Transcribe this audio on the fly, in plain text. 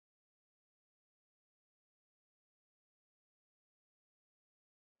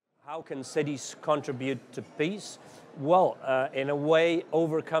How can cities contribute to peace? Well, in a way,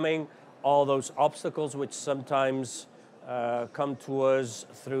 overcoming all those obstacles which sometimes come to us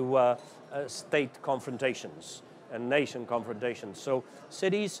through state confrontations and nation confrontations. So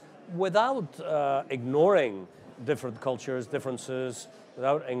cities, without ignoring different cultures, differences,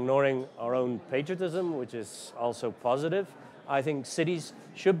 without ignoring our own patriotism, which is also positive, I think cities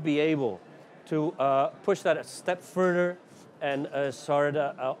should be able to push that a step further and start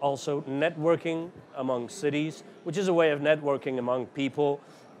also networking among cities, which is a way of networking among people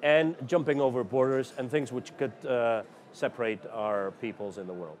and jumping over borders and things which could separate our peoples in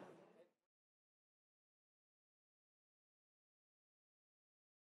the world.